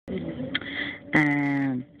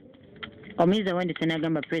Omiza wandi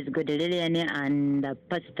senagamba praise God Lillian and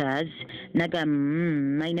pastors naga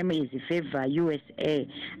my name is Favor USA.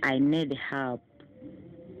 I need help.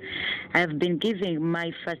 I have been giving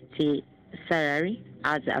my first salary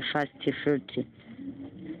as a first fruit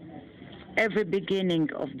every beginning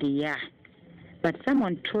of the year, but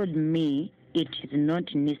someone told me it is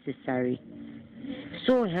not necessary.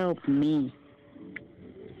 So help me.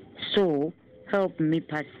 So help me,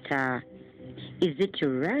 Pastor. Is it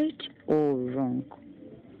right or wrong?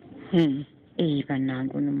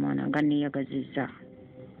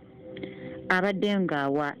 Abadde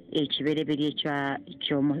ng'awa ekibereberye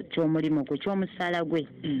ky'omulimu gwe ky'omusaala gwe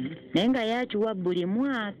naye nga yakiwa buli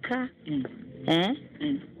mwaka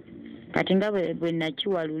kati nga bwe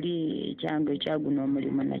nakiwa luli ekyange ekyaguno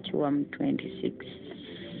omulimu nakiwa mu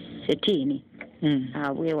 2016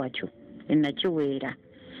 abwe watyo nakiweera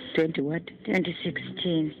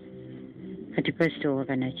 2016 kati pastor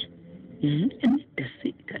wakanaki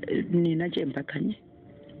nina kyempakanye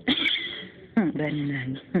bani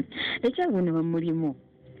nange ekyaguno omulimu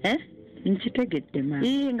nkitegedde ma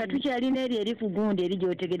nga tukyalina eri ku gundi eri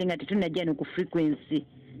gyotegedde nga tetunajja no ku frequency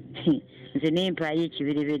nze nempaayo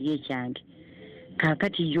ekibereberye ekyange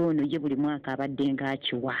kakati yono ye buli mwaka abadde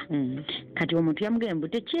ng'akiwa kati omuntu yamugamba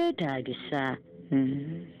tekyetaagisa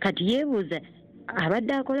kati yeebuuza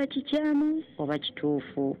abadde akola kikyamu oba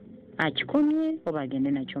kituufu akikomye oba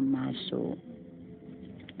agende nakyo mu maaso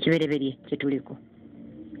kibereberye kyetuliko.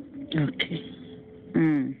 Okay.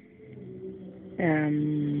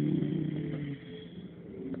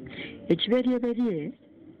 Ekiberyeberye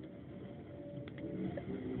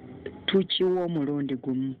tukiwa omulundi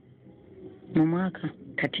gumu mu mwaka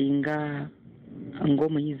kati nga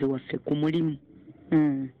ng'omuyizi waffe ku mulimu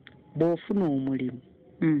bw'ofuna omulimu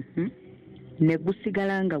ne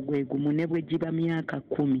gusigala nga gwe gumu ne bwe giba myaka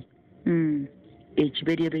 10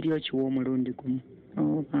 ekiberyeberye okiwa omulundi gumu.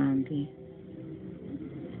 Bambi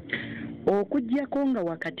okujjako nga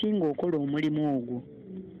wakati ng'okola omulimu ogwo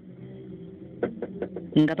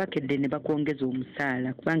nga bakedde ne bakwongeza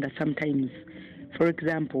omusaala kubanga sometimes for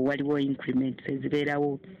example waliwo increments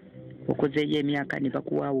ezibeerawo okozeeyo emyaka ne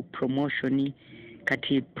bakuwaawo promotion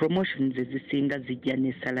kati promotions ezisinga zijja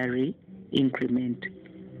ne salary increment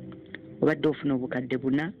obadde ofuna obukadde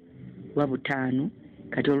 4 oba 5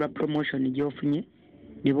 kati olwa promotion gy'ofunye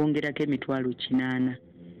ne bongerako emitwalo 8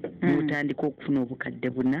 n'otandika okufuna obukadde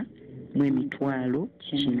 4 mu emitwalo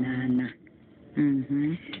 8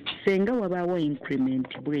 senga wabaawo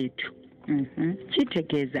increment bwetu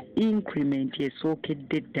kitegeeza increment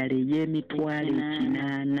esookedde eddala ey'emitwalo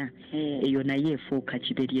 8 eyo naye efuuka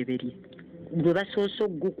kiberyeberye gwe basoose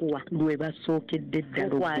okugukuwa lwe basookedde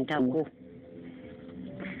eddala okukuwa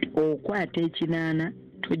okwata 8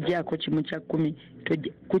 tojjaako kimu kya 10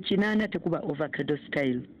 ku 8 tekuba avocado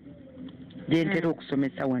style gyentera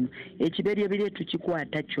okusomesa wano ekiberyeberye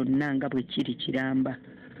tukikwata kyonna nga bwe kiri kiramba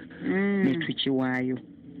ne tukiwaayo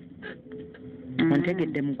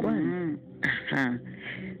ontegedde mukwano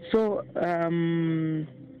so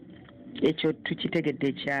ekyo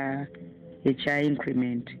tukitegedde ekya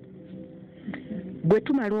increment bwe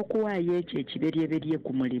tumala okuwaayo ekyo ekiberyeberye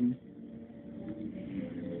ku mulimu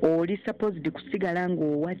oli supposed kusigala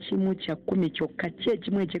ng'owa kimu kya 10 kyokka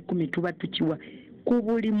kyekimu ekye10 tuba tukiwa ku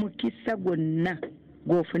buli mukisa gwonna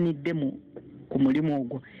gw'ofunidde ku mulimu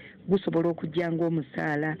ogwo gusobola okujja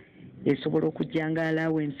ng'omusaala esobola okujja nga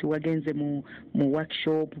allowance wagenze mu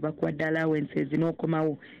workshop bakwadde allowance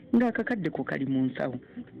ezinookomawo ng'akakadde ko kali mu nsawo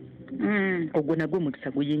ogwo nagwo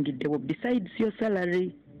mukisa guyingiddewo besides your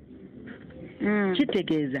salary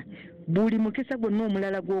kitegeeza buli mukisa gwonna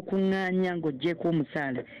omulala gw'okuŋŋaanya ng'oggyeko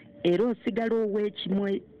omusaala era osigala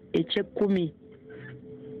ow'ekimu ekye10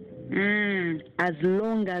 as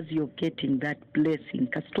long as you're getting that blessing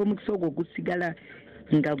kasita omukisa ogwo gusigala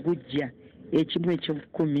nga gujja ekimu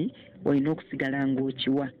ekye10 olina okusigala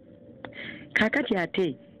ng'okiwa kakati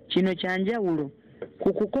ate kino kyanjawulo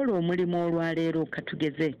ku kukola omulimu olwaleero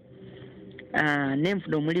katugeze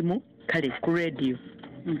nenfuna omulimu kale ku radio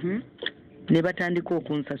ne batandika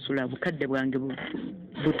okunsasula bukadde bwange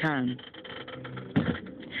 5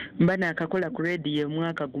 mba naakakola ku radio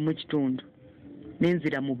omwaka gumu kitundu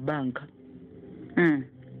nenzira mu banka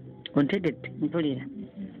ontegedde mpulira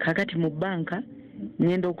kakati mu banka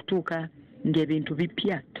ngenda okutuuka ng'ebintu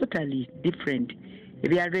bipya totally different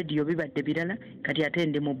ebya radio bibadde birala kati ate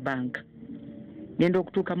ndi mu banka ngenda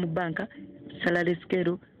okutuuka mu banka salary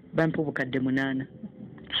scale bampa obukadde 8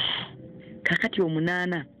 kakati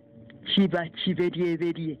 8 kiba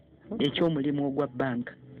kiberyeberye ekyomulimu ogwa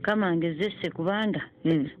banka kama ngezese kubanga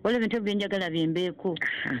wale bintu byenjagala byembeeko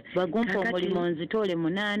bagumpa omulimo nzitole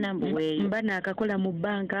 8 mbuweeyo mbana akakola mu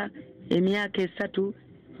banka emyaka 3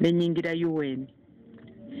 nenyingira UN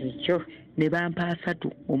ekyo ne bampa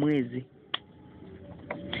 3 omwezi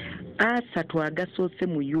 3 agasoose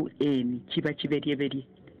mu UN kiba kiberyeberye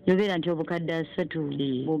yogera nti obukadde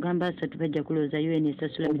 3 bw'ogamba 3 bajja kulooza UN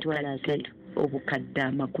esasula emitwalo 3 obukadde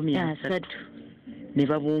 30 ne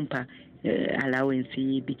babumpa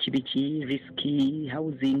allowance biki risky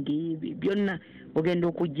housing byonna ogenda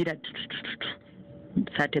okugira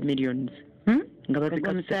 30 millions nga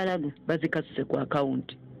bazikasuse ku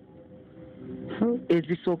account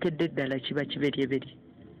ezisookedde ddala kiba kiberyeberye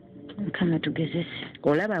kama tugezese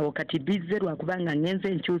olaba awo kati bizze lwakubanga ngenze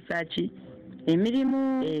enkyusa ki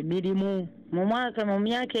emirimu mu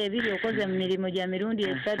myaka 2 okoze mu mirimu gya mirundi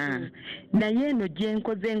 3 naye eno gye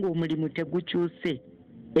nkoze ng'omulimu tegukyuse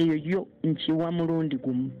eyo yo nkiwa mulundi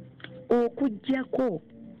gumu okujjako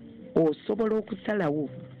osobola okusalawo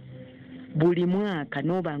buli mwaka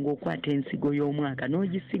n'oba ng'okwata ensigo y'omwaka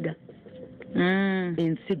n'ogisiga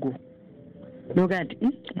ensigo n'ogaa nti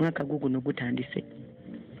mwaka guno gutandise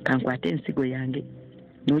kankwate ensigo yange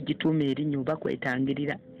n'ogituuma erinnya oba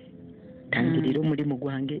kwetangirira tangirira omulimu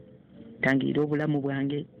gwange tangirira obulamu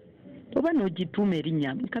bwange oba n'ogituuma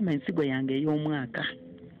erinnya mukama ensigo yange ey'omwaka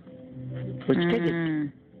okitegedde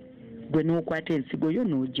gwe n'okwata ensigo yo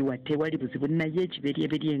n'ogiwa tewali buzibu naye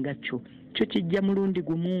ekiberyeberye nga kyo kijja mulundi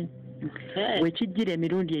gumu wekijjira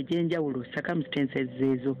emirundi egy'enjawulo circumstances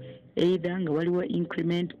ezo either nga waliwo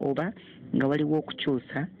increment oba nga waliwo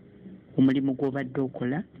okukyusa omulimu gw'obadde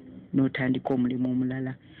okola n'otandika omulimu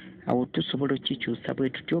omulala awo tusobola okikyusa bwe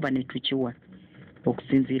tutyo oba ne tukiwa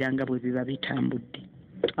okusinziira nga bwe biba bitambudde.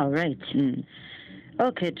 Alright.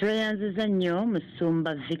 Okay, tweyanziza nnyo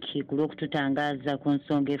Musumba Vicky ku lw'okututangaaza ku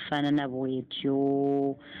nsonga efaanana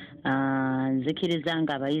bw'etyo. Nzikiriza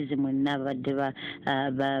nga abayizi mwenna badde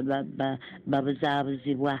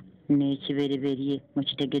babuzaabuzibwa n'ekibereberye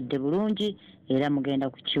mukitegedde bulungi era mugenda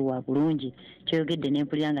kukiwa bulungi. Kyeyogedde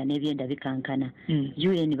n'empulira nga n'ebyenda bikankana.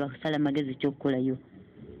 UN bakusala magezi kyokukolayo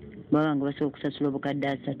baba nga basobola okusasula obukadde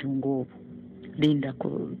 3 ng'obwo. Linda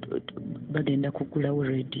bagenda kugulawo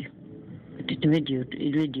radio. Radio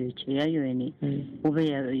ya UN oba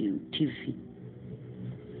ya TV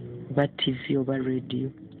oba TV oba radio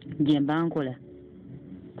gyemba nkola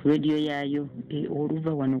ku radio yaayo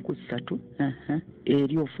oluva wano ku 3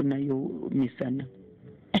 eri ofunayo misana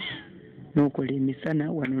n'okola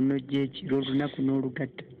emisana wano n'ojja ekiro olunaku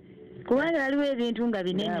n'olugatta kubanga waliwo ebintu nga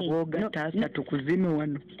binene bwogatta 3 kuzime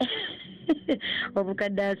wano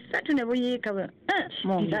obukadde 3 ne buyiika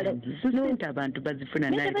mungalo sente abantu bazifuna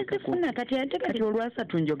naye kati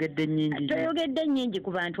olwasatu njogedde nnyingi toyogedde nnyingi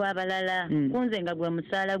ku bantu abalala kunze nga gwe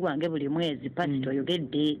musaala gwange buli mwezi pasi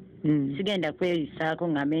toyogedde sigenda kwerisaako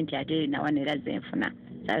ngambe nti ate nawanera zenfuna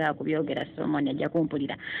sala kubyogera Solomon ajja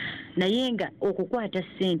kumpulira naye nga okukwata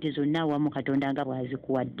ssente zonna awamu Katonda nga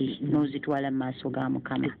bwazikuwadde n'ozitwala mu maaso ga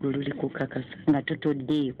Mukama luli kukakasa nga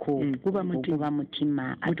totoddeeko kuba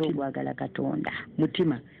mutima ate ogwagala Katonda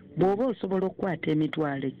mutima bw'oba osobola okukwata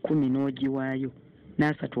emitwalo 10 n'ogiwaayo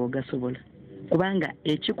n'asatu ogasobola kubanga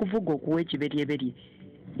ekikuvuga okuwa ekiberyeberye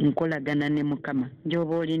nkolagana ne Mukama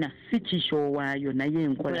njoba olina si kishoowaayo naye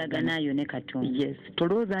nkolaganayo ne Katonda. Yes,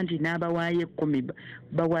 tolowooza nti n'abawaayo 10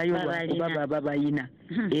 bawaayo lwakuba baba bayina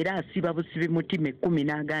era asiba busibi mutima 10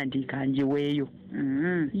 n'agandiika njiweeyo.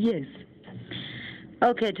 Yes.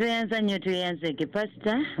 Okay, tuyanza nnyo tuyanzege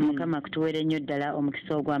Pastor Mukama kutuwere nnyo ddala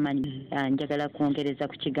omukisa ogw'amanyi. Njagala kwongereza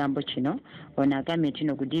ku kigambo kino ono agambye nti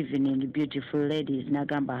no good evening beautiful ladies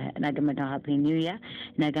nagamba no happy new year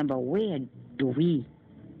nagamba where do we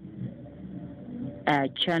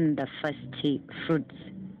churn the first fruits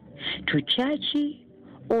to church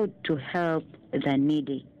or to help the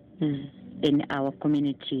needy in our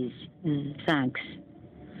communities. Thanks.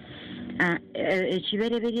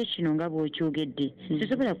 Ekibereberye kino nga bw'okyogedde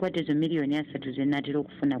sisobola kukwata ezo miliyoni 3 zennaatera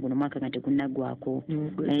okufuna guno mwaka nga tegunaggwako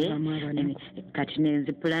kati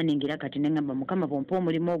nenzipulaningira kati nengamba Mukama bw'ompa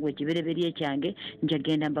omulimu ogwo ekibereberye kyange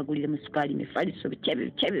njagenda mbagulire mu sukaali mifaliso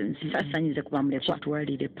bikyebyo nsisasanyize kuba mulekwa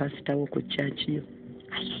kitwalire pasita wo ku kyaki yo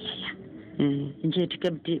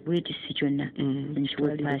njeetika bweti si kyonna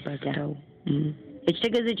nkiwe pasita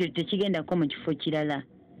ekitegezo ekyo tekigendako mu kifo kirala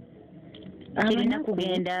kirina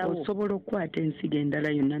kugenda osobola okukwata ensigo endala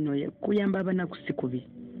yonna noya kuyamba abanaku si kubi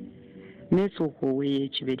nesooka oweeyo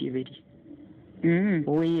ekiberyeberye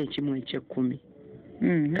oweeyo ekimu eky'ekkumi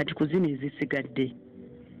kati ku zino ezisigadde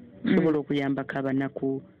sobola okuyambako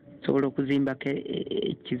abanaku sobola okuzimbako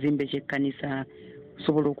ekizimbe ky'ekkanisa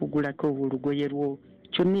sobola okugulako olugoye lwo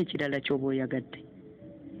kyonna ekirala ky'oba oyagadde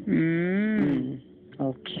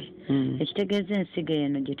Okay. Ekitegeeza ensigo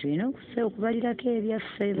eno gye tulina okubalirako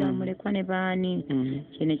ebyaffe bamulekwa ne baani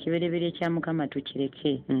kino ekibereberye kya Mukama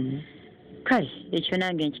tukireke. Kale ekyo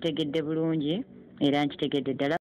nange nkitegedde bulungi era nkitegedde ddala